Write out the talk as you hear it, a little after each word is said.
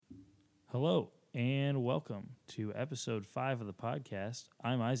Hello and welcome to episode 5 of the podcast.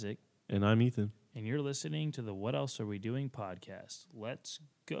 I'm Isaac, And I'm Ethan. and you're listening to the What Else Are We Doing podcast. Let's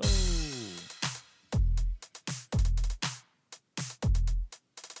go.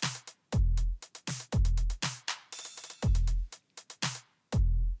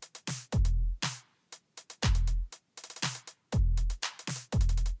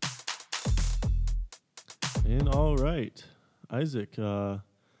 And all right, Isaac,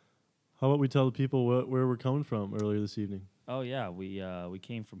 how about we tell the people where we're coming from earlier this evening? Oh yeah, we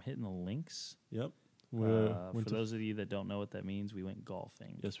came from hitting the links. Yep. For those of you that don't know what that means, we went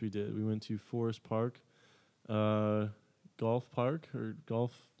golfing. Yes, we did. We went to Forest Park, golf park or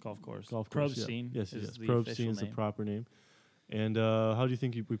golf course. Probstein. Yeah. Yes. Probstein is the proper name. And how do you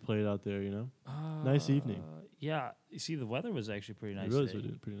think we played out there? Nice evening. Yeah, you see, the weather was actually pretty nice. It really today.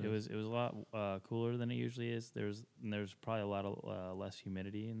 was pretty nice. It was a lot cooler than it usually is. There's probably a lot of less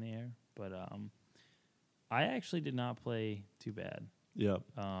humidity in the air, but I actually did not play too bad. Yep.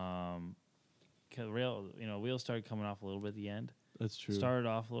 Cause wheels started coming off a little bit at the end. That's true. Started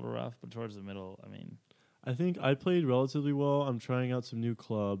off a little rough, but towards the middle, I think I played relatively well. I'm trying out some new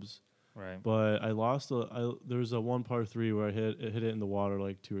clubs. Right. But I lost. There was a one par 3 where I hit it in the water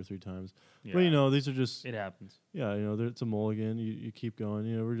like 2 or 3 times. Yeah. But these are just. It happens. Yeah, it's a mulligan. You keep going.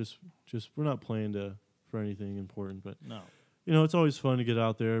 We're not playing for anything important. But No. it's always fun to get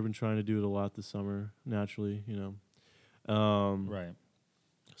out there. I've been trying to do it a lot this summer. Naturally, Right.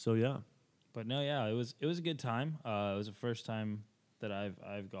 So yeah. But no, yeah, it was a good time. It was the first time that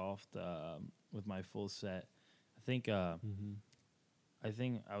I've golfed with my full set. I think. I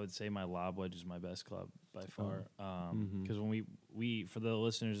think I would say my lob wedge is my best club by far. Because when we for the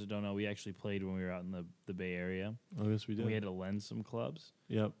listeners that don't know, we actually played when we were out in the Bay Area. Oh, yes, we did. We had to lend some clubs.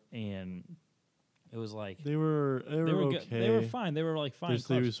 Yep. And it was like they were okay. Good. They were fine. They were like fine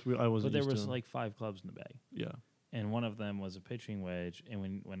clubs. I wasn't. But there used was to them. like 5 clubs in the bag. Yeah. And one of them was a pitching wedge. And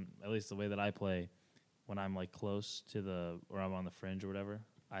when at least the way that I play, when I'm like close to or I'm on the fringe or whatever,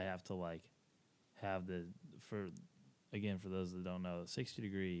 I have to like have for those that don't know,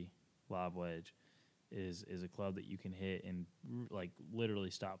 60-degree lob wedge is a club that you can hit and like literally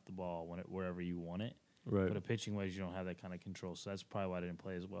stop the ball wherever you want it. Right. But a pitching wedge, you don't have that kind of control. So that's probably why I didn't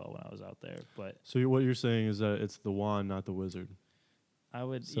play as well when I was out there. But so what you're saying is that it's the wand, not the wizard. I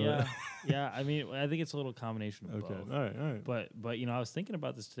would, yeah. I mean, I think it's a little combination of both. Okay, all right. But I was thinking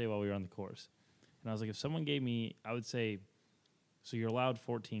about this today while we were on the course. And I was like, if someone gave me, I would say, so you're allowed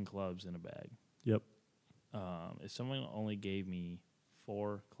 14 clubs in a bag. Yep. If someone only gave me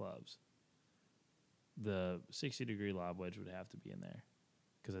 4 clubs, the 60-degree lob wedge would have to be in there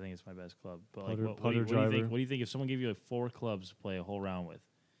because I think it's my best club. But what do you think? What do you think if someone gave you like 4 clubs to play a whole round with?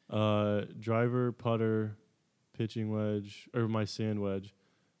 Driver, putter, pitching wedge, or my sand wedge,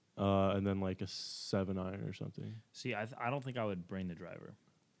 and then like a 7-iron or something. See, I don't think I would bring the driver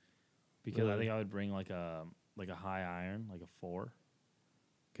because I think I would bring like a high iron, like a 4,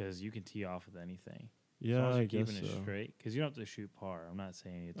 because you can tee off with anything. Yeah, as long as you're I guess keeping it so. straight, because you don't have to shoot par. I'm not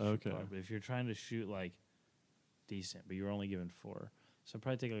saying you have to shoot par, but if you're trying to shoot like decent, but you're only given 4, so I'd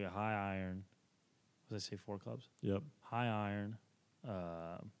probably take like a high iron. What did I say? 4 clubs. Yep. High iron,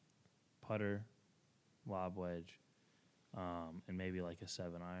 putter, lob wedge, and maybe like a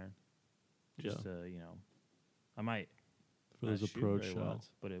 7-iron. Just to I might for those approach shots, well,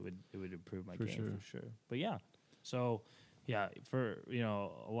 but it would improve my game for sure. But yeah, so. Yeah, for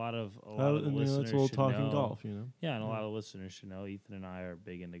a lot of listeners that's a little should talking know, golf, Yeah, and a lot of listeners should know Ethan and I are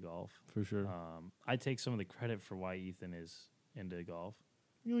big into golf. For sure. I take some of the credit for why Ethan is into golf.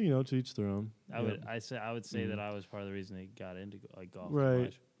 To each their own. I would say that I was part of the reason he got into golf.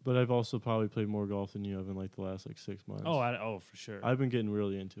 Right. But I've also probably played more golf than you have in like the last 6 months. Oh, for sure. I've been getting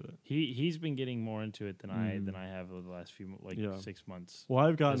really into it. He's been getting more into it than I have over the last few 6 months. Well,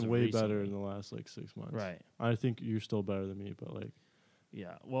 I've gotten way better in the last 6 months. Right. I think you're still better than me, but like.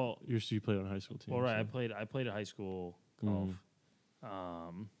 Yeah. Well, you played on high school team. Well, right. So. I played at high school golf,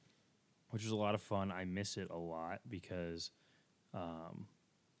 which was a lot of fun. I miss it a lot because,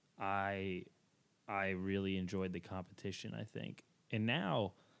 I really enjoyed the competition. I think, and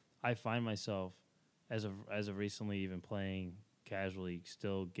now I find myself as of recently even playing casually,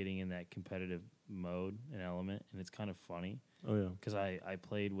 still getting in that competitive mode and element, and it's kind of funny. Oh yeah, because I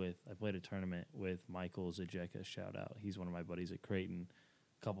played a tournament with Michael Zajeka. Shout out, he's one of my buddies at Creighton.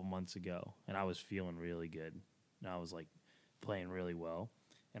 A couple months ago, and I was feeling really good. And I was like playing really well,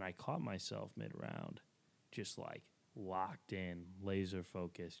 and I caught myself mid-round, just like locked in, laser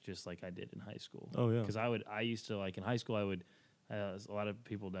focused, just like I did in high school. Oh yeah, because I used to like in high school I would. A lot of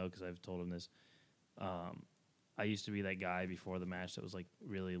people know because I've told them this. I used to be that guy before the match that was like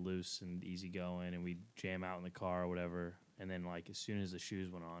really loose and easy going, and we'd jam out in the car or whatever. And then like as soon as the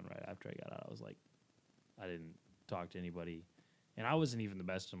shoes went on, right after I got out, I was like, I didn't talk to anybody, and I wasn't even the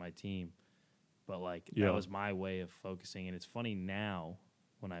best on my team, but like that was my way of focusing. And it's funny now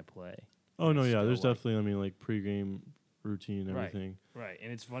when I play. Oh no, yeah, there's definitely like pregame routine and everything. Right,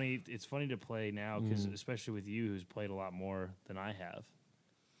 and it's funny. It's funny to play now because especially with you, who's played a lot more than I have.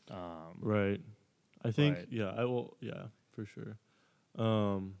 Right. I think, I will, for sure.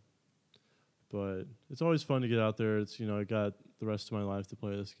 But it's always fun to get out there. It's, I got the rest of my life to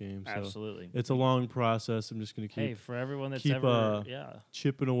play this game. So absolutely. It's a long process. I'm just going to keep for everyone that's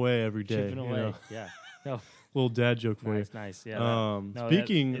chipping away every day. Chipping away, No. Little dad joke for you. Nice, yeah.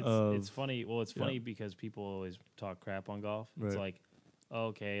 Speaking of... It's funny. Well, it's funny because people always talk crap on golf. Right. It's like,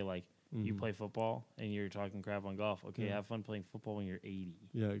 okay, like, you play football and you're talking crap on golf. Okay, have fun playing football when you're 80.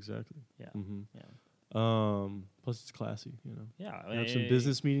 Yeah, exactly. Yeah. Yeah. Plus it's classy, Yeah, you have some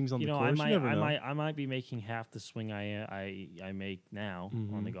business meetings on the course. I might be making half the swing I make now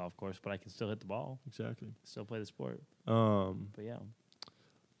on the golf course, but I can still hit the ball. Exactly. Still play the sport. But yeah.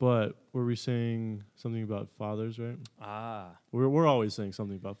 But were we saying something about fathers, right? We're always saying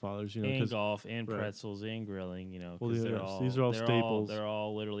something about fathers, and golf and pretzels and grilling, Well, these are all staples. They're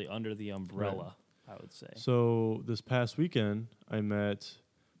all literally under the umbrella, I would say. So this past weekend, I met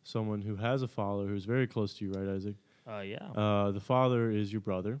someone who has a father who's very close to you, right, Isaac? Yeah. The father is your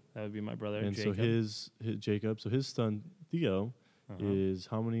brother. That would be my brother, and Jacob. So his Jacob. So his son Theo is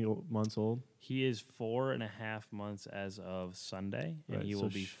how many months old? He is 4.5 months as of Sunday, and he will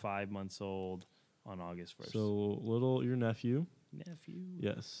be 5 months old on August 1st. So your nephew.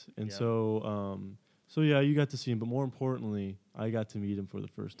 Yes, and so you got to see him, but more importantly, I got to meet him for the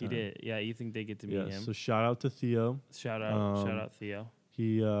first time. He did, yeah. Ethan did get to meet him. So shout out to Theo. Shout out Theo.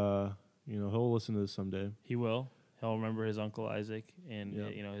 He, he'll listen to this someday. He will. He'll remember his uncle Isaac and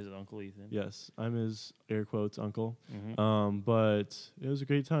his uncle Ethan. Yes, I'm his air quotes uncle. Mm-hmm. But it was a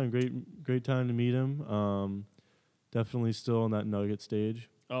great time. Great time to meet him. Definitely still in that nugget stage.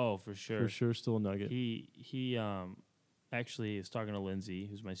 Oh, for sure. For sure, still a nugget. He actually is talking to Lindsay,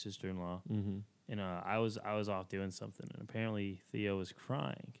 who's my sister-in-law, and I was off doing something, and apparently Theo was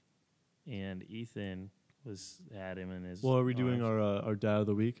crying, and Ethan had him in his. Well, are we doing our dad of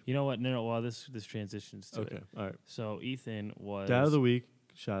the week? You know what? No. Well, this transitions to it. Okay, all right. So Ethan was dad of the week.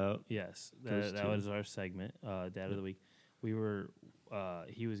 Shout out. Yes, that was our segment. Dad of the week. We were.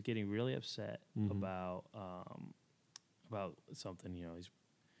 He was getting really upset about something. He's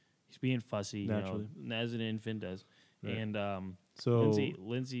being fussy. Naturally, as an infant does. Right. And so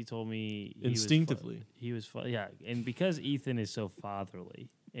Lindsay told me instinctively he was and because Ethan is so fatherly.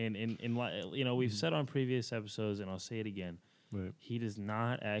 And we've said on previous episodes, and I'll say it again, he does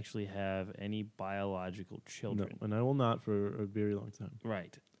not actually have any biological children. No, and I will not for a very long time.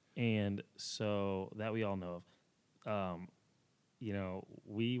 Right. And so that we all know of.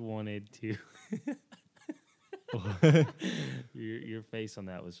 We wanted to... your face on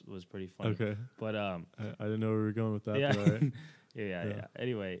that was pretty funny. Okay. But I didn't know where we were going with that. Yeah. But all right. yeah.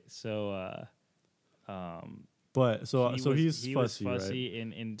 Anyway, so... But he's fussy,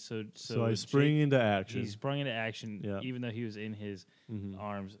 right? And so I spring into action. He sprung into action, even though he was in his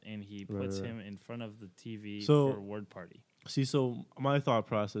arms, and he puts him in front of the TV for a word party. See, so my thought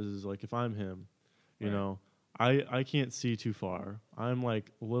process is like, if I'm him, I can't see too far. I'm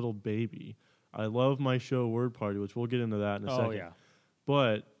like a little baby. I love my show Word Party, which we'll get into that in a second. Yeah.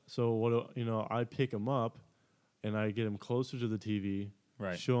 But so I pick him up, and I get him closer to the TV.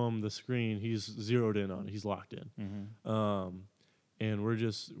 Right. Show him the screen. He's zeroed in on it. He's locked in. And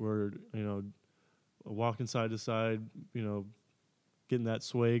we're walking side to side, getting that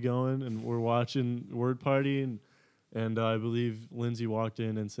sway going, and we're watching Word Party, and I believe Lindsay walked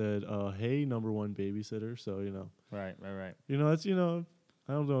in and said, "Hey, number one babysitter." So Right. That's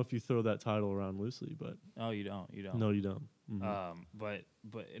I don't know if you throw that title around loosely, but you don't. No, you don't. But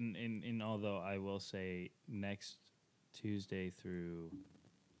in although I will say next Tuesday through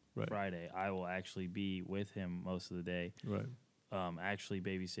Friday, I will actually be with him most of the day. Right. Actually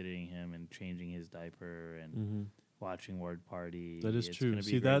babysitting him and changing his diaper and watching Word Party. That is true.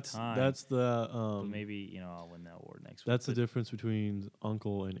 See, that's the. But maybe I'll win that award next week. That's the difference between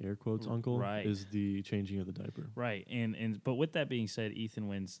uncle and air quotes uncle. Right. Is the changing of the diaper. Right. But with that being said, Ethan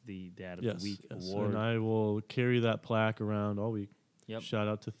wins the Dad of the Week award, and I will carry that plaque around all week. Yep. Shout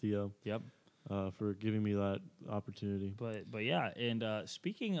out to Theo. Yep. For giving me that opportunity. But yeah, and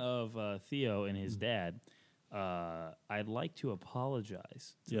speaking of Theo and his dad, I'd like to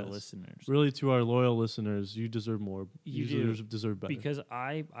apologize to the listeners. Really, to our loyal listeners, you deserve more. You deserve better. Because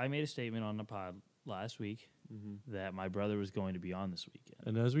I made a statement on the pod last week that my brother was going to be on this weekend.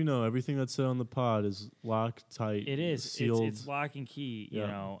 And as we know, everything that's said on the pod is locked, tight. It is sealed. It's lock and key, you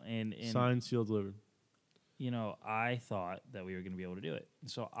know, and signed, sealed, delivered. You know, I thought that we were going to be able to do it.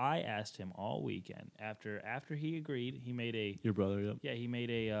 So I asked him all weekend. After he agreed, he made your brother, yep. Yeah, he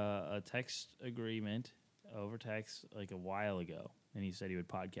made a text agreement over text like a while ago, and he said he would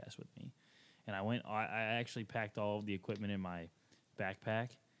podcast with me. And I actually packed all of the equipment in my backpack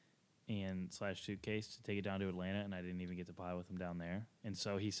and / suitcase to take it down to Atlanta, and I didn't even get to pod with him down there. And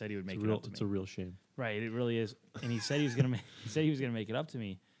so he said he would make it up to me. It's a real shame. Right, it really is. And he said he was going to make it up to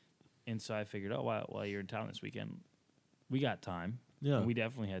me. And so I figured, while you're in town this weekend, we got time. Yeah. And we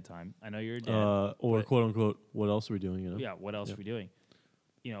definitely had time. I know you're a dad. Or quote unquote, what else are we doing? You know? Yeah, what else are we doing?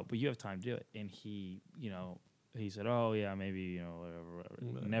 You know, but you have time to do it. And he, you know, he said, oh, yeah, maybe, you know,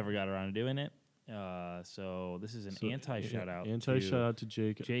 whatever. Never got around to doing it. So this is an anti-shout-out. Anti-shout-out to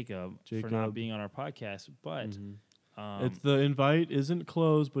Jacob for not being on our podcast. But it's the invite isn't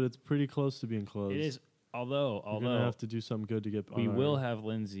closed, but it's pretty close to being closed. It is. Although we're gonna have to do something good to get. We will have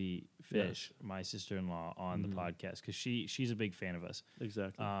Lindsay Fish, my sister-in-law, on the podcast because she's a big fan of us.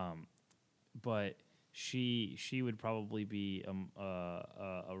 Exactly. But she would probably be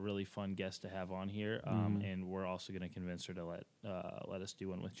a really fun guest to have on here. And we're also going to convince her to let us do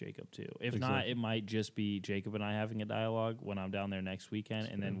one with Jacob too. If not, it might just be Jacob and I having a dialogue when I'm down there next weekend,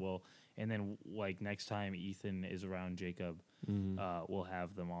 and then like next time Ethan is around Jacob, we'll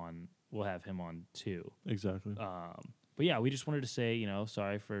have them on. We'll have him on too. Exactly. But yeah, we just wanted to say, you know,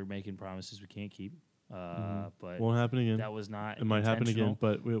 sorry for making promises we can't keep. But won't happen again. That was not. It might happen again,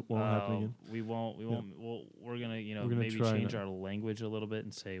 but it won't happen again. We won't. We're gonna, you know, maybe change our language a little bit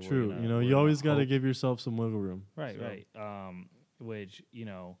and say. True. We're gonna, you know, you always got to give yourself some wiggle room. Right. So. Right. Which, you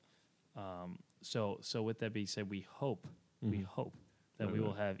know, so with that being said, we hope that we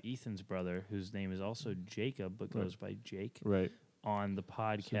will have Ethan's brother, whose name is also Jacob, but goes by Jake. Right. On the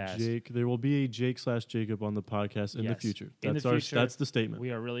podcast. So there will be a Jake/Jacob on the podcast in the future. That's the statement. We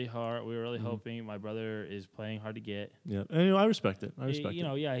are really hoping. My brother is playing hard to get. Yeah. And I respect it. You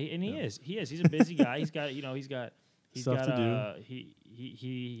know, yeah, he is. He's a busy guy. He's got stuff to do.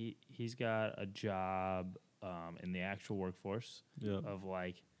 He's got a job in the actual workforce of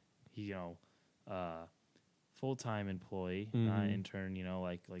like, you know, full-time employee, not intern, you know,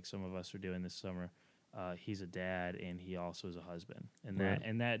 like some of us are doing this summer. He's a dad, and he also is a husband,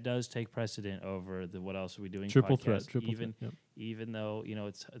 and that does take precedent over the what else are we doing? Triple podcast, threat. Even though, you know,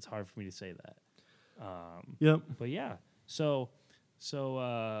 it's hard for me to say that. But yeah, so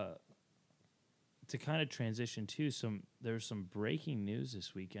to kind of transition to there's some breaking news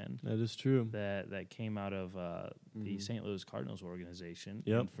this weekend. That is true. That came out of the St. Louis Cardinals organization.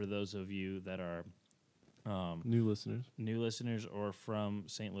 Yep. And for those of you that are new listeners or from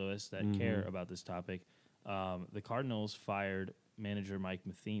St. Louis that care about this topic, the Cardinals fired manager Mike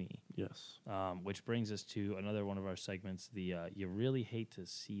Matheny. Yes. Which brings us to another one of our segments, the you really hate to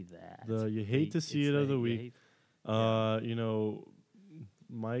see that. You hate to see it of the week. You know,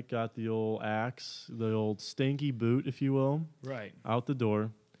 Mike got the old axe, the old stanky boot, if you will, right out the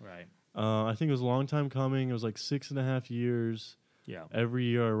door. Right. I think it was a long time coming. It was like 6.5 years. Yeah. Every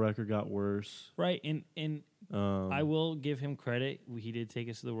year our record got worse. Right, and I will give him credit. He did take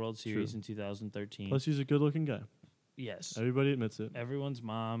us to the World Series in 2013. Plus, he's a good-looking guy. Yes. Everybody admits it. Everyone's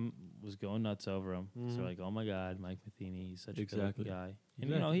mom was going nuts over him. So like, oh my God, Mike Matheny, he's such a good-looking guy. And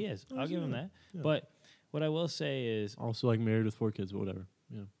you know, he is. I'll give him that. Yeah. But what I will say is... Also like married with 4 kids, but whatever.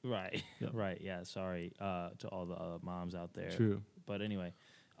 Yeah. Right. Yep. Right, yeah. Sorry to all the moms out there. True. But anyway,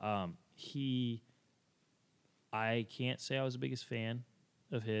 I can't say I was the biggest fan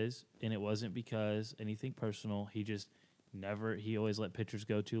of his, and it wasn't because anything personal. He just he always let pitchers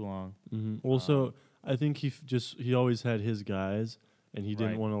go too long. Also, I think he always had his guys, and he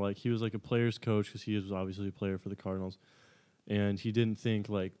didn't want to he was like a player's coach because he was obviously a player for the Cardinals, and he didn't think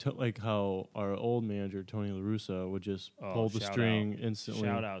like how our old manager Tony La Russa would just pull the string instantly.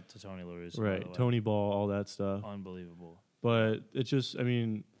 Shout out to Tony La Russa. Right, Tony Ball, all that stuff. Unbelievable. But it just, I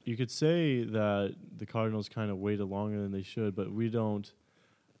mean, you could say that the Cardinals kind of waited longer than they should, but we don't.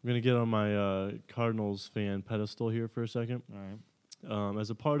 I'm going to get on my Cardinals fan pedestal here for a second. All right. As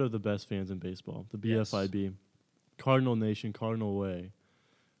a part of the best fans in baseball, the BFIB, Cardinal Nation, Cardinal Way,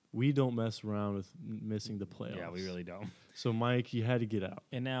 we don't mess around with missing the playoffs. Yeah, we really don't. So, Mike, you had to get out.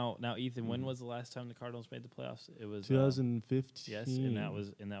 And now, Ethan, when was the last time the Cardinals made the playoffs? It was 2015. Yes,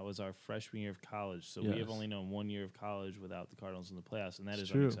 and that was our freshman year of college. So we have only known 1 year of college without the Cardinals in the playoffs, and that is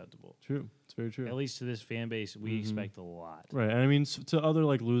unacceptable. True, it's very true. At least to this fan base, we expect a lot. Right, and I mean to other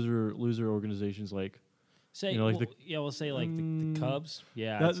like loser organizations like Say, You know, like we'll say like the Cubs.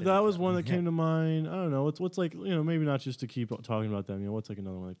 Yeah, I'd say that the was Cubs. one that came to mind. I don't know. What's like, you know, maybe not just to keep talking about them. You know, what's like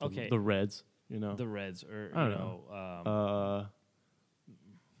another one like Okay. the Reds. You know, The Reds, or I don't know.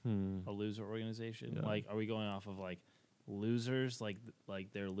 a loser organization. Yeah. Like, are we going off of like losers, like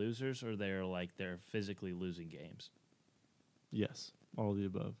they're losers, or they're physically losing games? Yes, all of the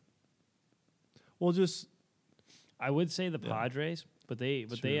above. Well, just I would say the Yeah. Padres, but they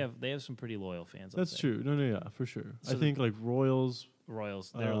True. have some pretty loyal fans. that's true. No, yeah, for sure. So I think like Royals.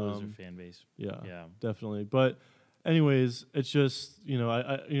 Royals, they're a loser fan base. Yeah, Yeah. definitely. But, anyways, it's just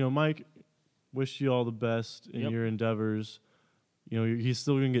Mike, wish you all the best in Yep. your endeavors. You know, he's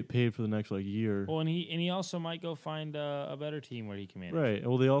still gonna get paid for the next like year. Well, and he also might go find a better team where he can manage. Right.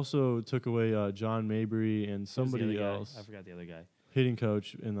 Well, they also took away John Mabry and Who's the somebody other guy? else, I forgot the other guy. hitting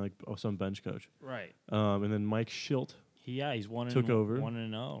coach and like some bench coach. Right. And then Mike Schilt. He's Took over.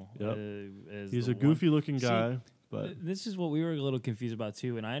 1-0. Yep. He's a goofy looking guy, but This is what we were a little confused about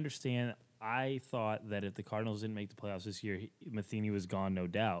too, and I understand. I thought that if the Cardinals didn't make the playoffs this year, Matheny was gone, no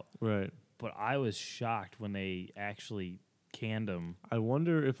doubt. right. But I was shocked when they actually canned him. I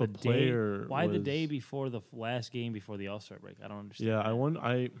wonder if a player Why the was- day before the last game before the All-Star break? I don't understand. Yeah,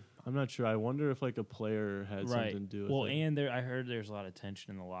 that. I'm not sure. I wonder if like a player had Right. something to do with Well, it. and I heard there's a lot of tension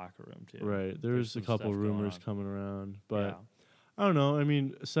in the locker room too. Right. There's There's a some couple stuff going rumors on. coming around, but Yeah. I don't know. I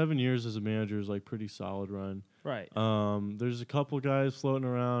mean, 7 years as a manager is like pretty solid run. Right. There's a couple guys floating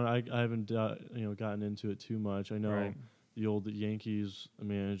around. I haven't gotten into it too much. I know Right. the old Yankees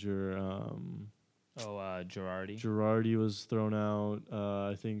manager Girardi. Girardi was thrown out.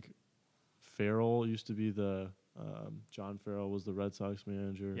 I think Farrell used to be the John Farrell was the Red Sox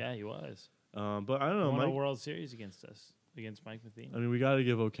manager. Yeah, he was. But I don't know. Won a Mike, World Series against us, against Mike Matheny. I mean, we got to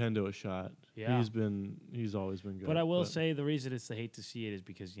give Okendo a shot. Yeah. He's always been good. But I will say the reason it's the hate to see it is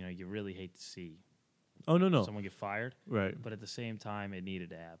because you really hate to see oh no, someone get fired. right. But at the same time, it needed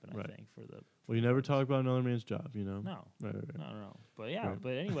to happen. Right. I think for the Well, you never talk about another man's job, you know. no, Right, right, right. no. But yeah, Right.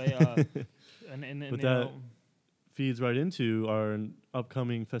 but anyway, and But you that know, feeds right into our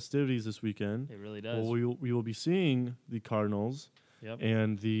upcoming festivities this weekend. it really does. Well, we will be seeing the Cardinals, Yep.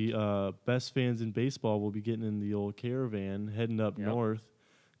 and the best fans in baseball will be getting in the old caravan, heading up Yep. north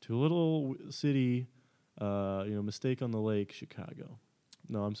to a little city, mistake on the lake, Chicago.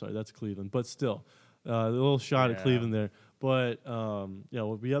 No, I'm sorry, that's Cleveland, but still, a little shot at Yeah. Cleveland there. But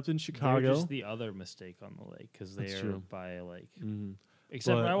we'll be up in They're Chicago. just the other mistake on the lake because That's they're true. by a lake. Mhm.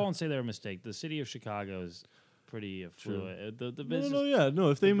 Except for, But- I won't say they're a mistake. The city of Chicago is pretty fluid. The No, business.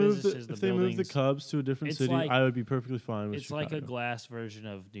 If they the move businesses, the if they move the buildings. Cubs to a different It's city, like- I would be perfectly fine with It's Chicago. like a glass version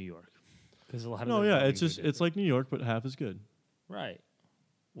of New York because a lot of No, their yeah, buildings it's are just like New York, but half as good. different.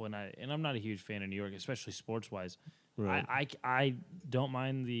 Right. I'm not a huge fan of New York, especially sports wise. Right. I don't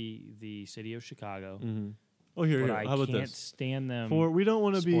mind the city of Chicago, Mm-hmm. Oh, here. but I How about can't this? stand them. We don't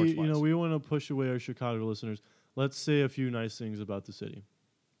want to be, sports-wise. we want to push away our Chicago listeners. Let's say a few nice things about the city.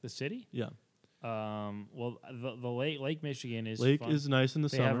 The city? Yeah. Well, the Lake Michigan is Lake fun. is nice in the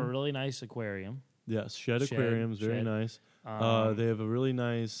They summer. have a really nice aquarium. Yes, Shed Shed, Aquarium is very Shed. nice. Um, They have a really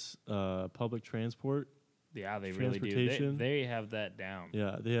nice public transport. Yeah, they really do. transportation. They have that down.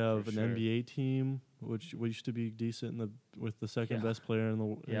 Yeah, they have an sure. NBA team, which used to be decent with the second Yeah. best player in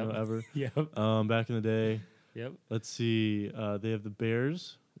the Yep. ever. Yep. Back in the day. Yep. Let's see. They have the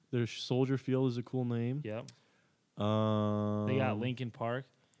Bears. Their Soldier Field is a cool name. Yep. Um, They got Lincoln Park.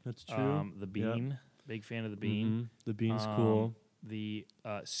 That's true. The Bean. Big fan of the Bean. Mhm. The Bean's Um, cool. The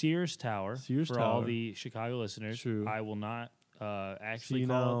Sears Tower. Sears for all Tower. the Chicago listeners. True. I will not actually See,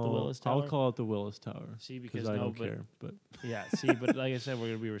 call it the now, Willis Tower. I'll call it the Willis Tower. See, because I don't care. But yeah, see, but like I said, we're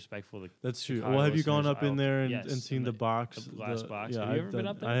gonna be respectful. Of that's true. Chicago Well, have you gone listeners, up in there and, yes, and seen in the box? the glass box. Yeah, Have you I've ever been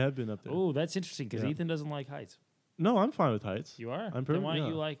done- up there? I have been up there. Oh, that's interesting because Yeah. Ethan doesn't like heights. No, I'm fine with heights. You are. I'm Then why yeah. don't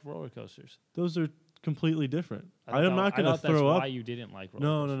you like roller coasters? Those are completely different. I thought am not going to I thought throw that's up. Why you didn't like roller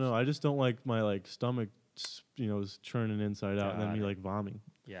No, coasters? no, no. I just don't like my stomach, is churning inside out and then Got me it. like vomiting.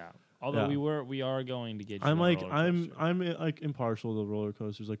 Yeah. Although Yeah. we are going to get you I'm on a like roller coaster. I'm like impartial to roller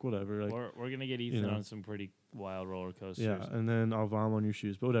coasters. Like whatever. Like We're gonna get Ethan know. on some pretty wild roller coasters. yeah, and then I'll vomit on your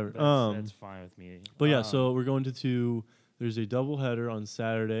shoes. But whatever. That's fine with me. But yeah, so we're going to. There's a doubleheader on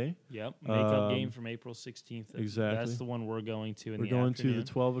Saturday. Yep, makeup game from April 16th. Exactly. That's the one we're going to in We're the going afternoon. to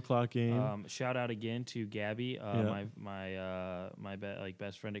the 12:00 game. Shout out again to Gabby, Yeah. my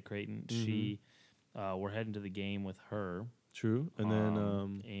best friend at Creighton. Mhm. We're heading to the game with her. True. And then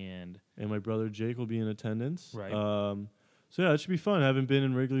and my brother Jake will be in attendance. Right. So yeah, it should be fun. I haven't been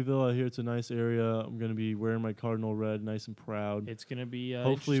in Wrigleyville. I hear it's a nice area. I'm gonna be wearing my Cardinal red, nice and proud. it's gonna be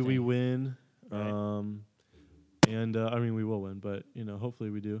Hopefully we interesting. win. Right. And I mean we will win, but hopefully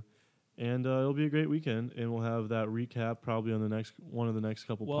we do. And it'll be a great weekend, and we'll have that recap probably on one of the next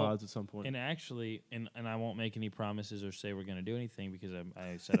couple pods at some point. And actually, and I won't make any promises or say we're going to do anything because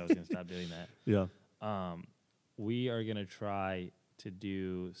I said I was going to stop doing that. Yeah. We are going to try to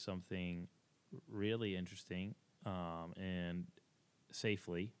do something really interesting and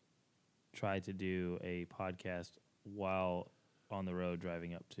safely. Try to do a podcast while on the road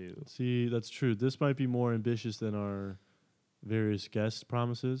driving up to. See, that's true. This might be more ambitious than our various guest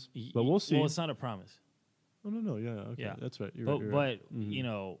promises, but we'll see. Well, it's not a promise. Oh, no. Yeah, okay. Yeah. That's right. You're right. You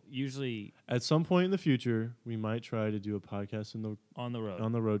know, usually at some point in the future, we might try to do a podcast on the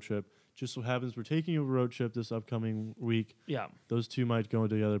road trip. Just so happens we're taking a road trip this upcoming week. Yeah. Those two might go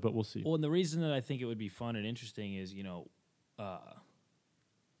together, but we'll see. Well, and the reason that I think it would be fun and interesting is, you know,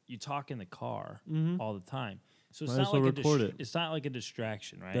 you talk in the car all the time. So it's not like it's not like a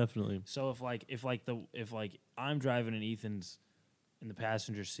distraction, right? Definitely. So if I'm driving and Ethan's in the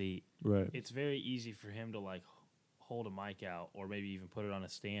passenger seat, right, it's very easy for him to like hold a mic out or maybe even put it on a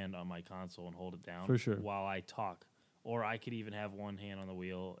stand on my console and hold it down for sure while I talk. Or I could even have one hand on the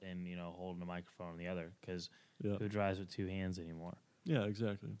wheel and, you know, holding a microphone on the other because who drives with two hands anymore? Yeah,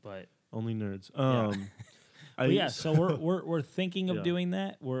 exactly. But only nerds. So we're thinking of doing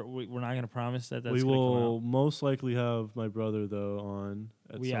that. We're not going to promise that that's we will will most likely have my brother though on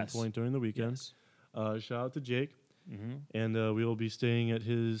at some point during the weekend. Yes. Shout out to Jake, and we will be staying at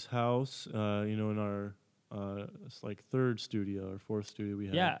his house. You know, in our it's like third studio or fourth studio we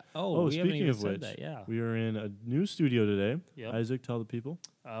have. Yeah. Speaking of which, we are in a new studio today. Yep. Isaac, tell the people.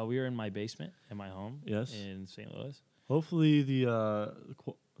 We are in my basement in my home. Yes. In St. Louis. Hopefully the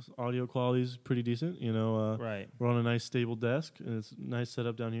audio quality is pretty decent. You know, right. We're on a nice stable desk, and it's a nice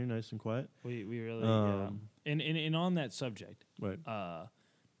setup down here, nice and quiet. We really and on that subject, right?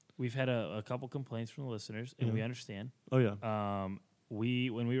 We've had a couple complaints from the listeners, and we understand. Oh yeah.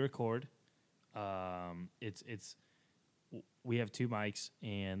 When we record, we have two mics,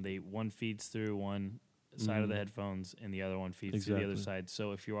 and one feeds through one side of the headphones, and the other one feeds through the other side.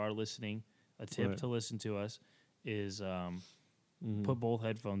 So if you are listening, a tip to listen to us is put both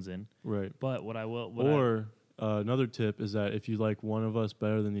headphones in. Right. But what I will... another tip is that if you like one of us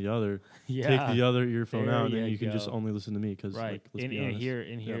better than the other, take the other earphone out, and then you can just only listen to me. Cause, right. Like, let's be honest.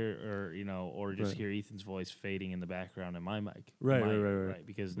 Hear, or, you know, or just hear Ethan's voice fading in the background in my mic. Right.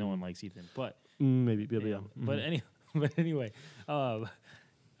 Because no one likes Ethan. But... maybe. But anyway,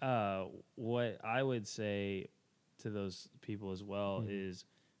 what I would say to those people as well is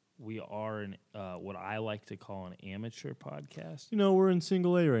we are what I like to call an amateur podcast. You know, we're in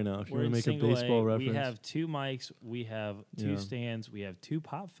single A right now. If you want to make a baseball reference, we have two mics, we have two stands, we have two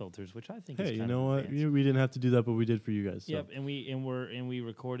pop filters, which I think is kind you know of what? fancy. We didn't have to do that, but we did for you guys. So. Yep, and we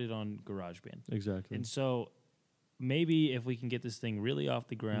recorded on GarageBand. Exactly. And so maybe if we can get this thing really off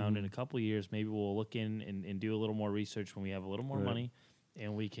the ground in a couple of years, maybe we'll look in and do a little more research when we have a little more money,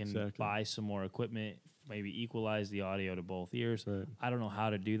 and we can buy some more equipment, maybe equalize the audio to both ears. Right. I don't know how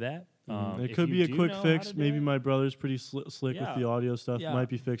to do that. It could be a quick fix. Maybe my brother's pretty slick with the audio stuff. Yeah. Might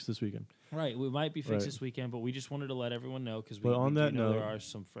be fixed this weekend. Right. We might be fixed this weekend, but we just wanted to let everyone know because there are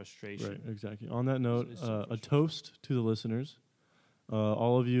some frustration. Right, exactly. On that note, a toast to the listeners.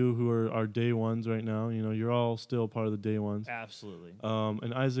 All of you who are our day ones right now, you know, you're all still part of the day ones. Absolutely.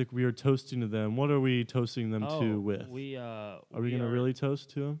 And Isaac, we are toasting to them. What are we toasting them to with? Are we going to really toast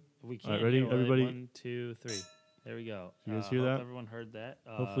to them? We can. All right, ready? Everybody? 1, 2, 3. There we go. You guys hear that? Everyone heard that.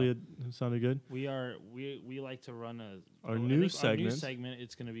 Hopefully it sounded good. We like to run our new segment. Our new segment.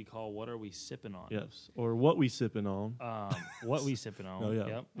 It's going to be called "What Are We Sipping On?" Yes, or "What We Sipping On." What we sipping on? Oh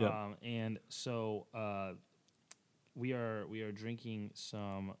yeah. Yep. And so we are drinking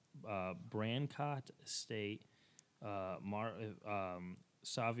some Brancott Estate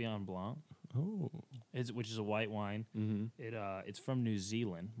Sauvignon Blanc. Oh, which is a white wine. Mm-hmm. It's from New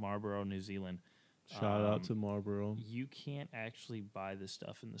Zealand, Marlborough, New Zealand. Shout out to Marlborough. You can't actually buy this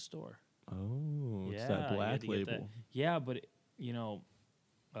stuff in the store. Oh, it's that black label. Yeah, but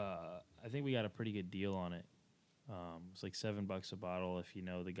I think we got a pretty good deal on it. It's like $7 a bottle if you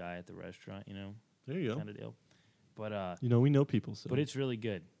know the guy at the restaurant. You know, there you go, kind of deal. But you know, we know people. So. But it's really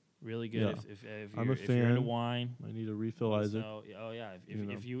good. Really good. Yeah. If I'm a fan. You're into wine, I need a refill, Isaac.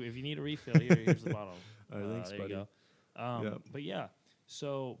 If you need a refill, here's the bottle. All right, thanks, there buddy. You go. But yeah,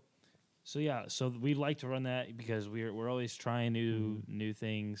 so we'd like to run that because we're always trying new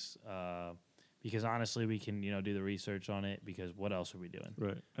things. Because honestly, we can do the research on it. Because what else are we doing?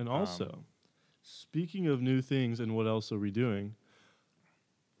 Right. And also, speaking of new things and what else are we doing?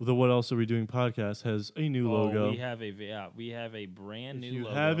 The What Else Are We Doing podcast has a new logo. We have a brand new logo.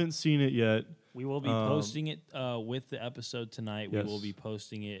 If you haven't seen it yet, we will be posting it with the episode tonight. Yes. We will be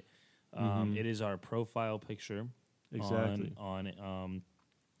posting it It is our profile picture Exactly. on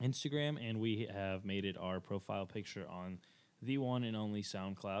Instagram, and we have made it our profile picture on the one and only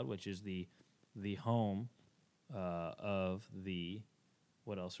SoundCloud, which is the home of the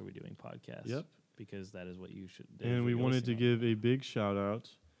What Else Are We Doing podcast. Yep. Because that is what you should. And we wanted to give a big shout out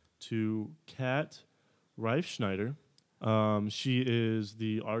to Kat Reifschneider. She is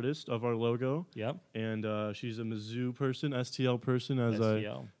the artist of our logo. Yep. And she's a Mizzou person, STL person, as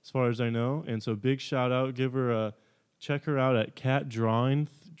STL. as far as I know. And so big shout out. Give her a check her out at Cat Drawing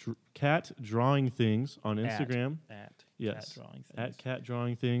Things on Instagram. At Yes. Cat Drawing Things. At Cat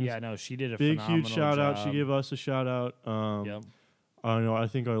Drawing Things. Yeah, no, she did a big phenomenal huge shout out. job. She gave us a shout out. Yep. I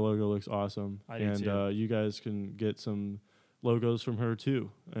think our logo looks awesome. I do and too. You guys can get some logos from her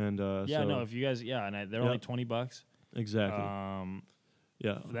too. And yeah, so no, if you guys, and they're only $20. Exactly.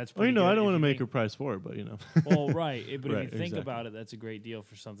 Yeah. That's Well, pretty I good don't if want to you make think- her price for it, but Well, right. But Right, if you think exactly. about it, that's a great deal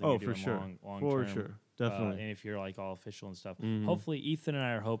for something Oh, you're for doing sure. long For term. sure. Definitely. And if you're like all official and stuff. Mhm. Hopefully, Ethan and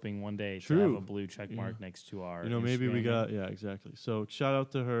I are hoping one day to True. have a blue check mark next to our. Maybe we Instagram got name. exactly. So shout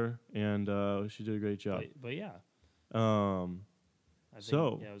out to her, and she did a great job. But yeah. I think,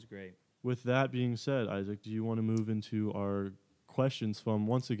 so yeah, it was great. With that being said, Isaac, do you want to move into our questions from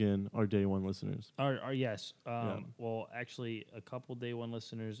once again our day one listeners? Our yes. Well, actually, a couple day one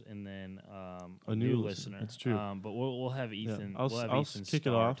listeners, and then a new listener. That's true. But we'll have Ethan. Yeah. I'll Ethan kick start.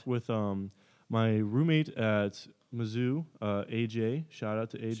 it off with my roommate at Mizzou, AJ. Shout out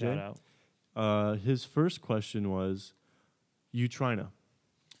to AJ. Shout out. His first question was, "Utryna,"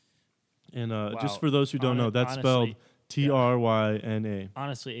 and Wow. just for those who don't know, that's spelled Tryna.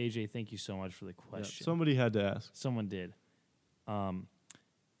 Honestly, AJ, thank you so much for the question. Yeah, somebody had to ask. Someone did.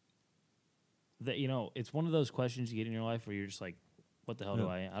 That it's one of those questions you get in your life where you're just like, what the hell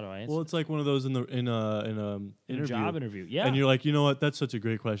how do I answer? Well, it's like one of those in a a job interview. Yeah. And you're like, you know what? That's such a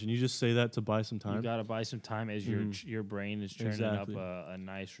great question. You just say that to buy some time. You got to buy some time as your brain is churning Exactly. up a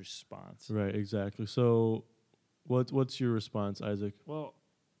nice response. Right, exactly. So what's your response, Isaac? Well,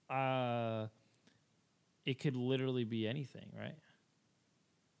 it could literally be anything, right?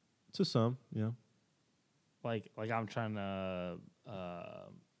 To some, yeah. Like I'm trying to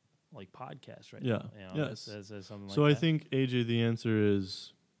like podcast right Yeah. now. Yes. That's something like So that. I think, AJ, the answer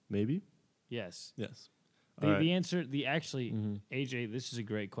is maybe? Yes. Yes. The answer, AJ, this is a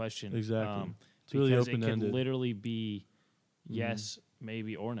great question. Exactly. It's really because open-ended. it could literally be yes,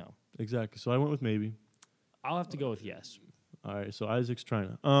 maybe, or no. Exactly. So I went with maybe. I'll have to go with yes. All right. So Isaac's trying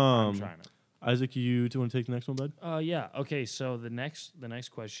to. I'm trying to. Isaac, you want to take the next one, bud? Yeah. Okay. So the next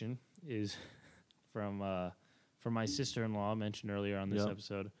question is from my sister-in-law mentioned earlier on this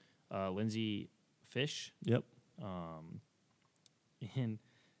episode, Lindsay Fish. Yep. And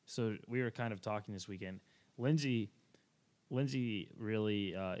so we were kind of talking this weekend. Lindsay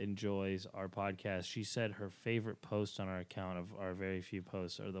really enjoys our podcast. She said her favorite post on our account of our very few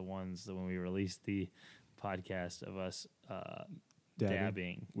posts are the ones that when we released the podcast of us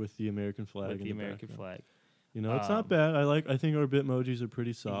dabbing with the American flag. with in the American background. flag. It's not bad. I think our Bitmojis are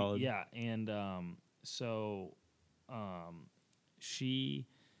pretty solid. Yeah, and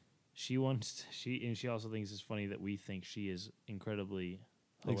she also thinks it's funny that we think she is incredibly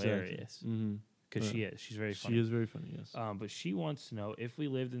hilarious because she's very funny. She is very funny. Yes. But she wants to know if we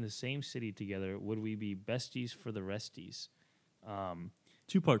lived in the same city together, would we be besties for the resties?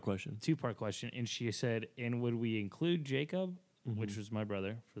 Two-part question. Two-part question, and she said, and would we include Jacob, which was my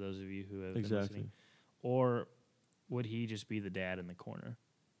brother, for those of you who have been listening, or would he just be the dad in the corner?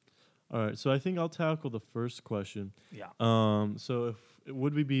 All right, so I think I'll tackle the first question. Yeah. So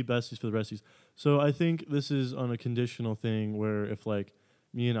would we be besties for the resties? So I think this is on a conditional thing where if like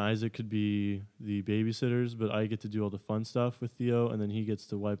me and Isaac could be the babysitters, but I get to do all the fun stuff with Theo, and then he gets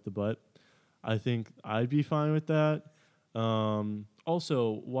to wipe the butt. I think I'd be fine with that.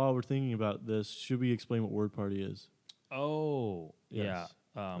 Also, while we're thinking about this, should we explain what Word Party is? Oh, Yes.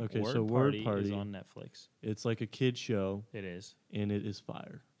 yeah. Okay, Word so Party Word Party is on Netflix. It's like a kid show, It is. and it is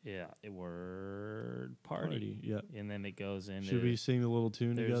fire. Yeah, a Word Party. Yep. And then it goes into... Should we sing the little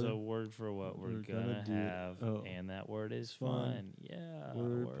tune There's together? a word for what we're gonna gonna do. have, Oh. and that word is Fun. fun. Yeah.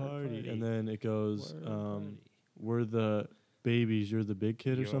 Word party. And then it goes, Word Party. we're the babies, you're the big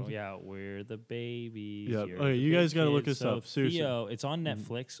kid or something? Yeah, we're the babies. Yeah. You're Okay, the you big guys gotta look kids. this up, seriously. Theo, it's on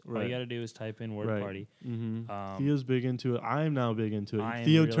Netflix. All Right. you got to do is type in Word Right. Party. Mm-hmm. Theo's big into it. I am now big into it. I am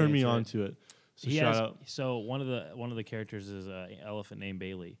Theo really turned me into on it. to it. So He shout has, out. So one of the characters is an elephant named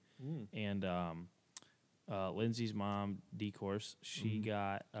Bailey, and Lindsay's mom, D-Course, she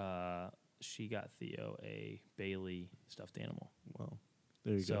got Theo a Bailey stuffed animal. Well,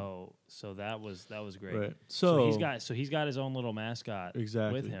 There you go. So that was great. Right. So he's got his own little mascot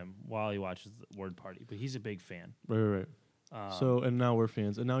exactly with him while he watches the Word Party, but he's a big fan. Right. So and now we're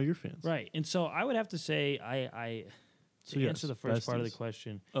fans, and now you're fans. Right. And so I would have to say to answer the first part of the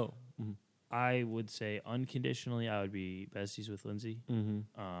question. Oh. I would say unconditionally I would be besties with Lindsay.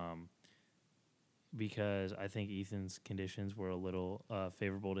 Because I think Ethan's conditions were a little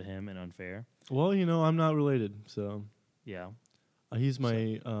favorable to him and unfair. Well, I'm not related, so yeah. He's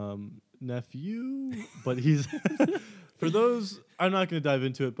my nephew, but he's for those. I'm not going to dive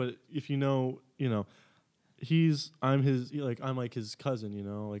into it, but if I'm like his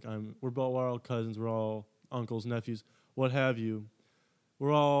cousin. We're all cousins. We're all uncles, nephews, what have you.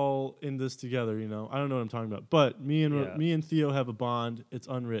 We're all in this together. I don't know what I'm talking about, but me and Theo have a bond. It's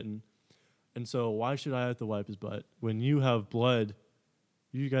unwritten. And so why should I have to wipe his butt when you have blood?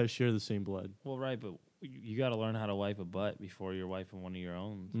 You guys share the same blood. Well, right, but you got to learn how to wipe a butt before you're wiping one of your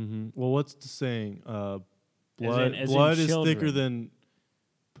own. Mm-hmm. Well, what's the saying? Blood is thicker than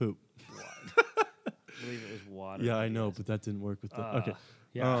poop. I believe it was water. Yeah, I know, but that didn't work with that. Okay.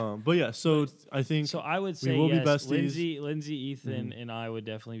 Yeah. But yeah, so I think so. I would say we will yes, be besties. Lindsay, Ethan, and I would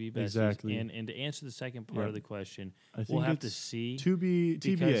definitely be besties. Exactly. And to answer the second part of the question, I think we'll have to see.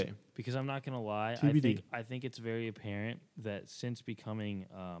 TBA. Because I'm not going to lie, TBD. I think it's very apparent that since becoming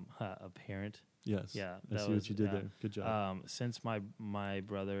a parent. Yes. Yeah. I see what you did there. Good job. Since my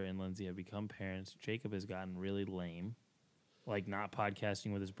brother and Lindsay have become parents, Jacob has gotten really lame. Like not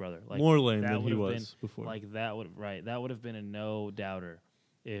podcasting with his brother. Like more lame than he was before. Like that would have been a no doubter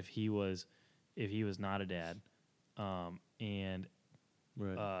if he was not a dad. And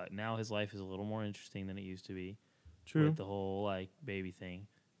now his life is a little more interesting than it used to be. True. With the whole like baby thing.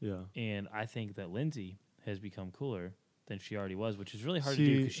 Yeah. And I think that Lindsay has become cooler than she already was, which is really hard to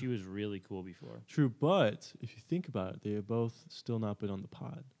do because she was really cool before. True, but if you think about it, they have both still not been on the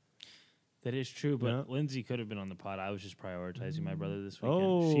pod. That is true, but Lindsay could have been on the pod. I was just prioritizing my brother this weekend.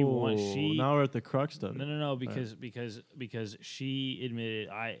 Oh, now we're at the crux of it. No, because she admitted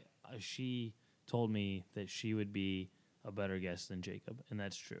she told me that she would be a better guest than Jacob, and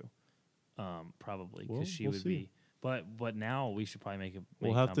that's true. Probably because she would be. But now we should probably make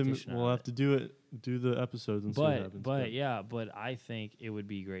competition. We'll have to do the episodes and see what happens. But I think it would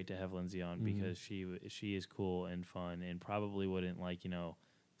be great to have Lindsay on because she is cool and fun and probably wouldn't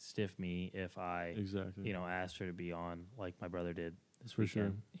stiff me if I asked her to be on like my brother did this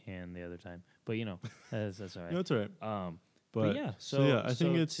weekend and the other time. But that's all right. No, it's all right. But yeah, so I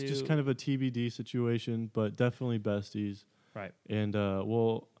think it's just kind of a TBD situation, but definitely besties. Right. And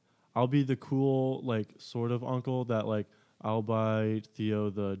I'll be the cool sort of uncle that I'll buy Theo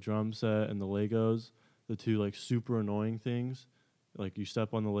the drum set and the Legos, the two super annoying things. Like you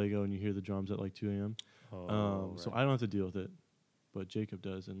step on the Lego and you hear the drums at 2 a.m. So I don't have to deal with it. But Jacob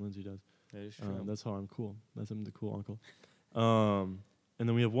does and Lindsay does. That is true. That's how I'm cool. I'm the cool uncle. And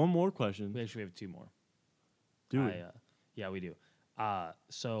then we have one more question. We actually have two more. Do we? Yeah, we do.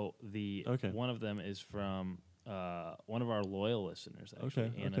 So one of them is from one of our loyal listeners,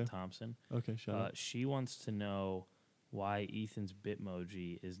 actually, Anna Thompson. Okay, shout out. She wants to know why Ethan's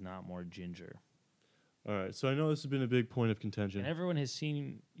Bitmoji is not more ginger. All right, so I know this has been a big point of contention. And everyone has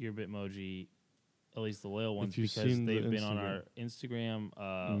seen your Bitmoji, at least the loyal ones, because they've been on our Instagram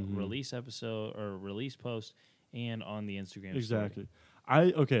release episode or release post and on the Instagram exactly.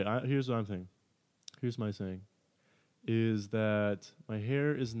 story. Here's what I'm thinking. Here's my saying. Is that my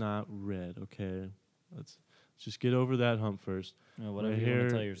hair is not red, okay? Let's just get over that hump first. Whatever you want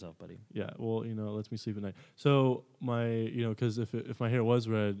to tell yourself, buddy. Yeah, well, it lets me sleep at night. So my, because if my hair was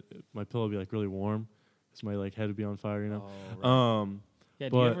red, my pillow would be really warm. Because my head would be on fire, Oh, right. Yeah,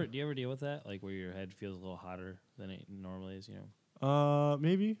 do you ever deal with that? Where your head feels a little hotter than it normally is,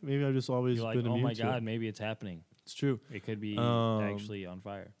 Maybe I've just always You're been immune to it. Oh my God, maybe it's happening. It's true. It could be actually on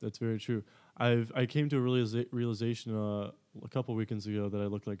fire. That's very true. I came to a realization a couple weekends ago that I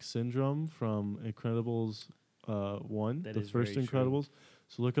look like Syndrome from Incredibles 1, the first Incredibles. True.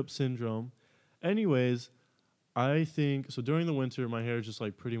 So look up Syndrome. Anyways, I think so. During the winter, my hair is just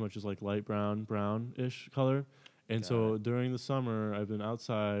pretty much is light brownish color. And so during the summer, I've been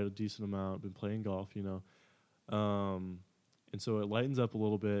outside a decent amount, been playing golf, and so it lightens up a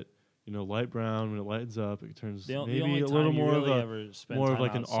little bit. Light brown. When it lightens up, it turns maybe a little more of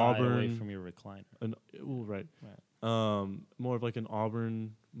an auburn away from your recliner. Right. More of an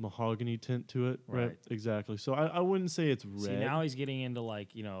auburn mahogany tint to it. Right. Exactly. So I wouldn't say it's red. See, now he's getting into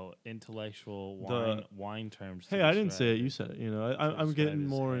intellectual wine terms. Hey, I didn't say it. You said it. I'm getting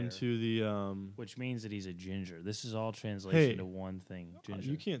more into the which means that he's a ginger. This is all translation to one thing. Ginger.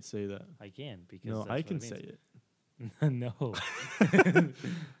 You can't say that. I can because I can say it. No.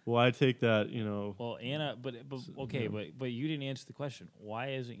 Well, I take that, you know, Well, Anna, but okay, yeah. but you didn't answer the question. Why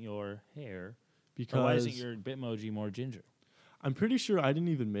isn't your hair, or why isn't because your Bitmoji more ginger? I'm pretty sure I didn't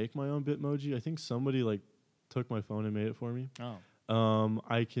even make my own Bitmoji. I think somebody like took my phone and made it for me. Oh,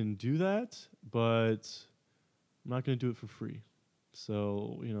 I can do that, but I'm not going to do it for free.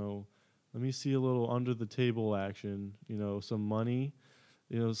 So, you know, let me see a little under the table action, you know, some money,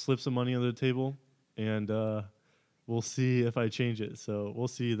 you know, slip some money under the table, and we'll see if I change it. So we'll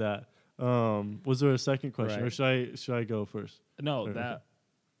see that. Was there a second question, or Right. should I go first? no, Okay. that.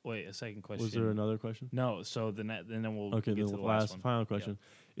 Wait, a second question. Was there another question? No, so then we'll Okay, get the to the last one. final question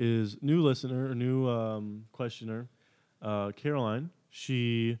is new listener, or new questioner, Caroline.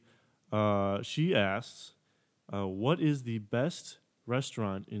 She asks, what is the best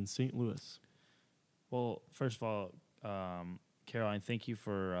restaurant in St. Louis? Well, first of all, Caroline, thank you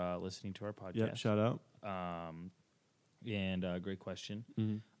for listening to our podcast. Yep, shout out. And great question.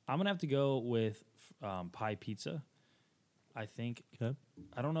 Mm-hmm. I'm gonna have to go with Pie Pizza. I think. Okay,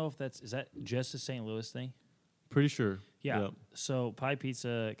 I don't know if is that just a St. Louis thing. pretty sure. Yeah. Yep. So Pie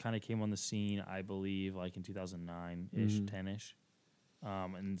Pizza kind of came on the scene, I believe, like in 2009-ish, 10-ish.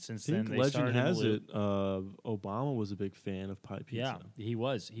 And since I think then, they legend started in the has loop. it. Obama was a big fan of pie pizza. Yeah, he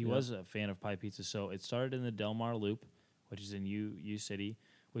was. He was a fan of Pie Pizza. So it started in the Del Mar Loop, which is in U City,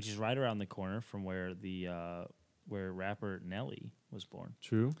 which is right around the corner from where where rapper Nelly was born.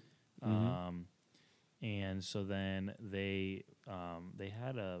 True. And so then they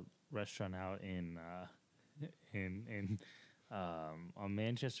had a restaurant out in on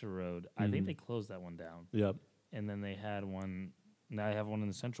Manchester Road. I think they closed that one down. Yep. And then they had one. Now they have one in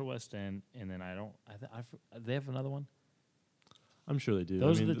the Central West End, and then they have another one. I'm sure they do.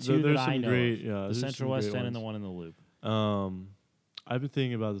 Those I mean, are the two there's that some I know great, of. Yeah, The there's Central some West great End and the ones. one in the Loop. I've been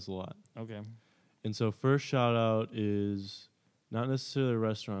thinking about this a lot. Okay. And so first shout out is not necessarily a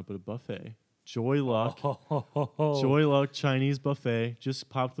restaurant, but a buffet. Joy Luck. Joy Luck Chinese buffet just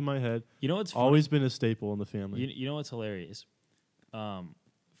popped in my head. You know what's funny? Always been a staple in the family. You know what's hilarious? For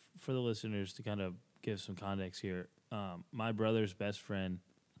the listeners to kind of give some context here, my brother's best friend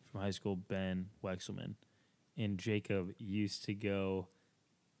from high school, Ben Wexelman, and Jacob used to go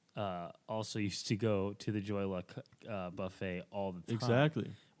to the Joy Luck buffet all the time.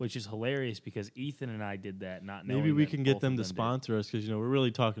 Exactly. Which is hilarious because Ethan and I did that not knowing. Maybe we that can get both them of to did. sponsor us because, you know, we're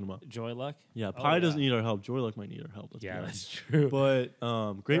really talking about. Joy Luck? Yeah, Oh, Pie doesn't need our help. Joy Luck might need our help. Let's be Yeah, honest. that's true.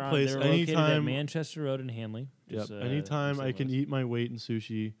 But great place. They're located at Anytime. Manchester Road in Hanley. Yep. Just, Anytime in I St. can Louis. eat my weight in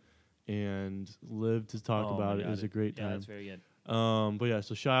sushi and live to talk Oh about my it God, is a great time. Yeah, that's very good. But yeah,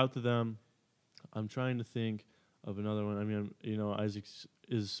 so shout out to them. I'm trying to think of another one. I mean, you know, Isaac,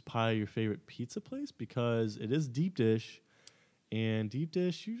 is Pie your favorite pizza place? Because it is deep dish, and deep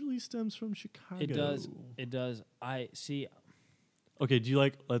dish usually stems from Chicago. It does. It does. I see. Okay, do you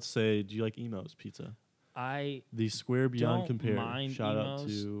like Emo's pizza? The Square Beyond don't Compare. mind Shout out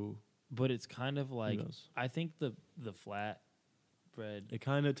Emo's. to But it's kind of like Emo's. I think the flat bread. It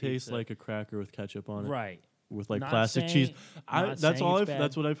kind of tastes pizza. like a cracker with ketchup on it, Right. with like Not plastic saying- cheese. not That's saying all it's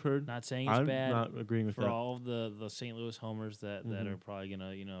That's bad. what I've heard. Not saying it's I'm bad. not agreeing with For that. all of the St. Louis homers that are probably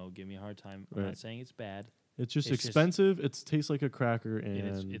gonna give me a hard time. I'm Right. not saying it's bad. It's just it's just- expensive. It tastes like a cracker,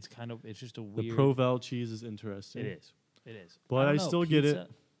 and It's kind of it's just a the weird. Provel cheese is interesting. It is. It is. But don't I know, still get it.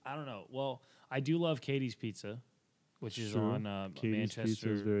 pizza, I don't know. Well, I do love Katie's Pizza, which is Sure. on Katie's Manchester. pizza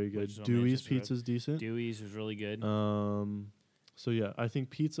is very which good. is on Dewey's Manchester Road. pizza is decent. Dewey's is really good. So yeah, I think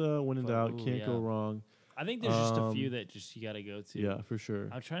pizza, when in But, doubt, ooh, can't go yeah. wrong. I think there's just a few that just you got to go to. Yeah, for sure.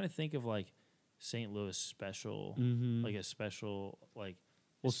 I'm trying to think of like St. Louis special, like a special like,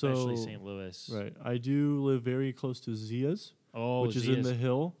 Well, especially so- St. Louis. Right. I do live very close to Zia's, Oh, which is in Zia's. the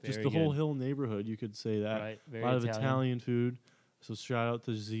hill. Just Very the whole good. hill neighborhood, you could say that. Right. Very A lot of Italian food. So shout out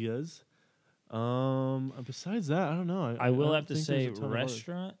to Zia's. Besides that, I don't know. I will don't have to think say there's a ton of others.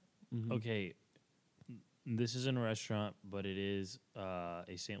 restaurant. Mhm. Okay, this isn't a restaurant, but it is a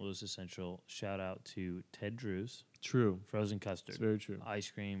St. Louis essential. Shout out to Ted Drew's True. frozen It's custard very true. ice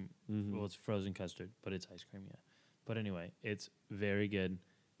cream. Mhm. Well, it's frozen custard, but it's ice cream, yeah. But anyway, it's very good.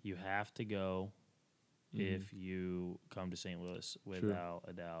 You have to go if you come to St. Louis without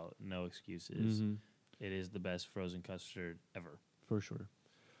a doubt. No excuses. Mhm. It is the best frozen custard ever. For sure.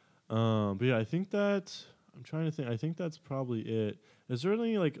 But yeah, I think I'm trying to think. I think that's probably it. Is there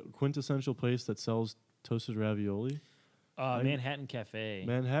any like quintessential place that sells toasted ravioli? Manhattan Cafe.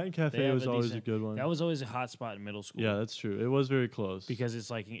 Manhattan Cafe have was a always decent- a good one. That was always a hot spot in middle school. Yeah, that's true. It was very close. Because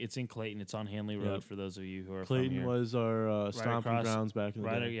it's in Clayton. It's on Hanley Road Yep. for those of you who are from Clayton here. was our stomping across- grounds back in the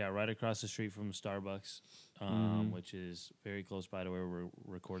day. Right across the street from Starbucks, which is very close by to where we're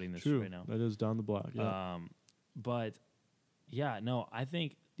recording this True. right now. That is down the block. Yeah. But yeah, no, I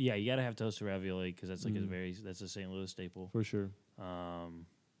think you gotta have toasted ravioli because that's like that's a St. Louis staple for sure.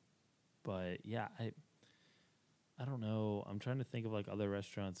 But yeah, I don't know. I'm trying to think of like other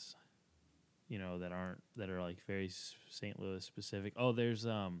restaurants, that are like very St. Louis specific. Oh, there's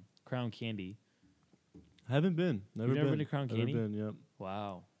Crown Candy. Haven't been. You've never been to Crown Candy? Never been. Yep.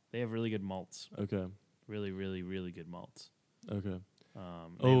 Wow, they have really good malts. Okay. Really, really, really good malts. Okay.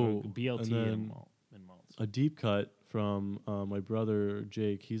 BLT and malts. A deep cut from my brother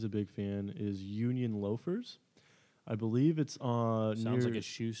Jake. He's a big fan. Is Union Loafers. I believe it's Sounds like a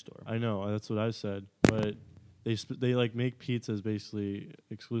shoe store. I know, that's what I said. But they like make pizzas basically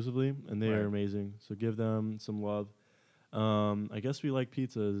exclusively, and they are amazing. So give them some love. I guess we like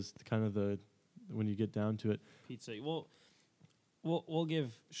pizza is kind of when you get down to it. Pizza. Well, we'll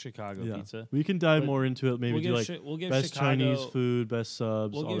give Chicago pizza. We can dive more into it. Maybe we'll give best Chicago, Chinese food, best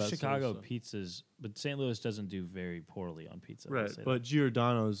subs. We'll all give that Chicago sort of pizzas, but St. Louis doesn't do very poorly on pizza. Right, but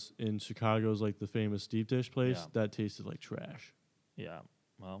Giordano's in Chicago is like the famous deep dish place that tasted like trash. Yeah,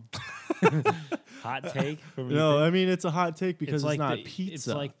 well, hot take from you. No, I mean it's a hot take because it's not pizza. It's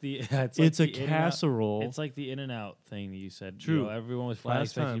like it's a casserole. It's like the In-N-Out thing that you said. True. Everyone was flat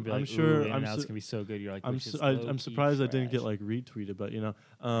expecting to be like, I'm sure In-N-Out's gonna be so good. You're like, I'm surprised I didn't get like retweeted, but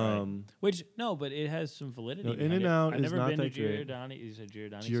which no, but it has some validity. No, In-N-Out is not that great. Giordano. You said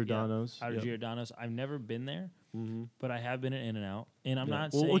Giordano's. Giordano's. Out of Giordano's, I've never been there, but I have been at In-N-Out, and I'm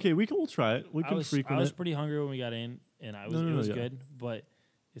not saying. Well, okay, we'll try it. We can frequent it. I was pretty hungry when we got in, and it was good, but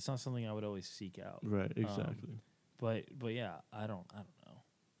it's not something I would always seek out. Right, exactly. But yeah, I don't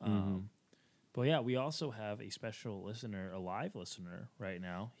know. But yeah, we also have a special listener, a live listener right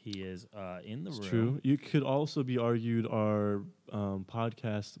now. He is in the room. True. You could also be argued our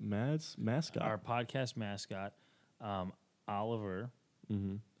podcast mascot. Our podcast mascot, Oliver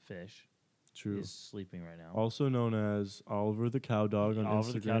Fish. True. Is sleeping right now. Also known as Oliver the Cow Dog on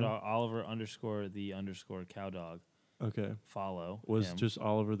Instagram. Oliver _the _cow dog. Okay. Follow. Was him. Just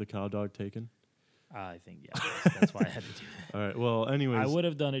Oliver the Cow Dog taken? I think, that's why I had to do that. All right. Well, anyways. I would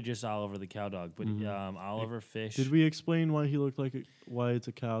have done it just Oliver the Cow Dog, but Oliver Fish. Did we explain why he looked like why it's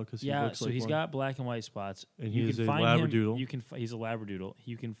a cow? Because he's got black and white spots. And he's a Labradoodle. He's a Labradoodle.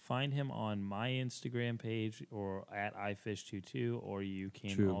 You can find him on my Instagram page or at ifish22, or you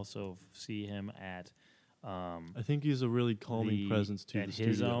can also see him at. I think he's a really calming presence to the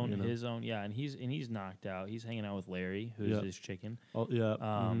studio. His own, and he's knocked out. He's hanging out with Larry, who's his chicken.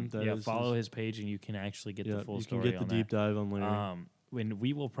 Follow his page, and you can actually get the full story. You can get the deep dive on Larry. When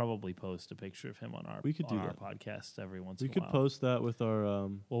we will probably post a picture of him on our podcast every once in a while. We could post that with our.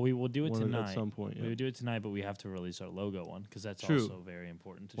 We will do it tonight at some point. Yeah. We would do it tonight, but we have to release our logo one because that's also very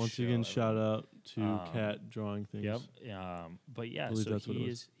important to once show again, everyone. Shout out to Cat drawing things. Yep. But yeah, so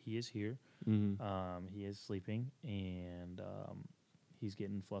he is here. He is sleeping, and he's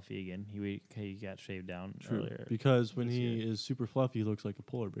getting fluffy again. He got shaved down earlier. Because when he is super fluffy, he looks like a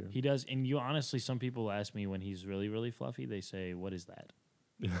polar bear. He does. And honestly, some people ask me when he's really, really fluffy, they say, "What is that?"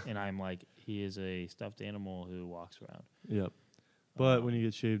 And I'm like, he is a stuffed animal who walks around. Yep. But when he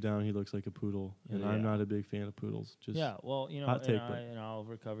gets shaved down, he looks like a poodle, and I'm not a big fan of poodles. Just hot take, and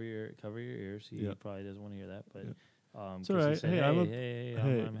Oliver, cover your ears. He probably doesn't want to hear that, but. It's all right. Said,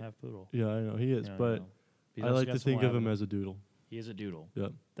 I'm half poodle. Yeah, I know he is, but I like to think of him as a doodle. He is a doodle.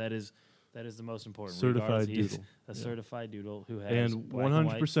 Yep. That is the most important. Certified doodle. A certified doodle who has and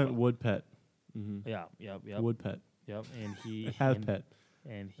 100% wood pet. Yeah. Wood pet. Yep. And he pet.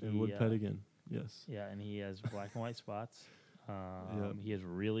 And wood pet again. Yes. Yeah, and he has black and white spots. He has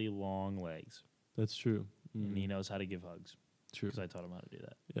really long legs. That's true. And he knows how to give hugs. True. Because I taught him how to do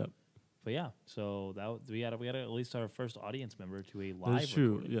that. Yep. But yeah, so we got at least our first audience member to a live. That's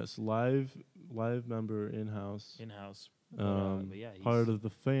true. Recording. Yes, live member in house. But yeah, he's part of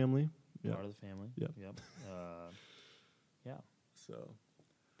the family. Part of the family. Yep. Yeah. So,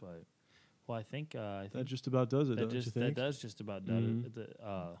 but I think that just about does it. That does just about do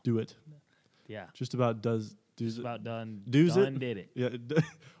it. Do it. Yeah. Just about does. Just about done. Done did it. Yeah,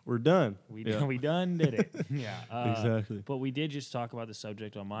 we're done. We done did it. Yeah. Exactly. But we did just talk about the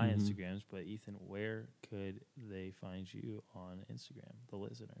subject on my Instagrams. But Ethan, where could they find you on Instagram, the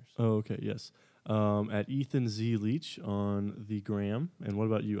listeners? Oh, okay. Yes. At Ethan Z Leach on the gram. And what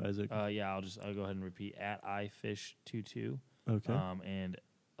about you, Isaac? I'll go ahead and repeat at ifish22. Okay. And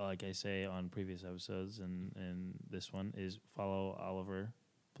like I say on previous episodes, and this one is follow Oliver.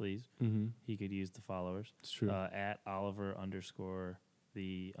 Please. He could use the followers. It's true. At Oliver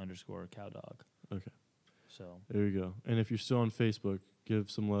 _the _cow dog. Okay. So there you go. And if you're still on Facebook, give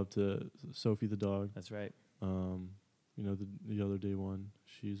some love to Sophie the dog. That's right. The other day one.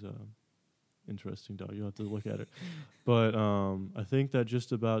 She's interesting dog. You'll have to look at it. But I think that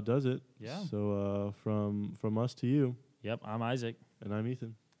just about does it. Yeah. So from us to you. Yep, I'm Isaac. And I'm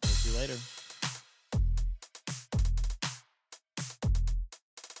Ethan. See you later.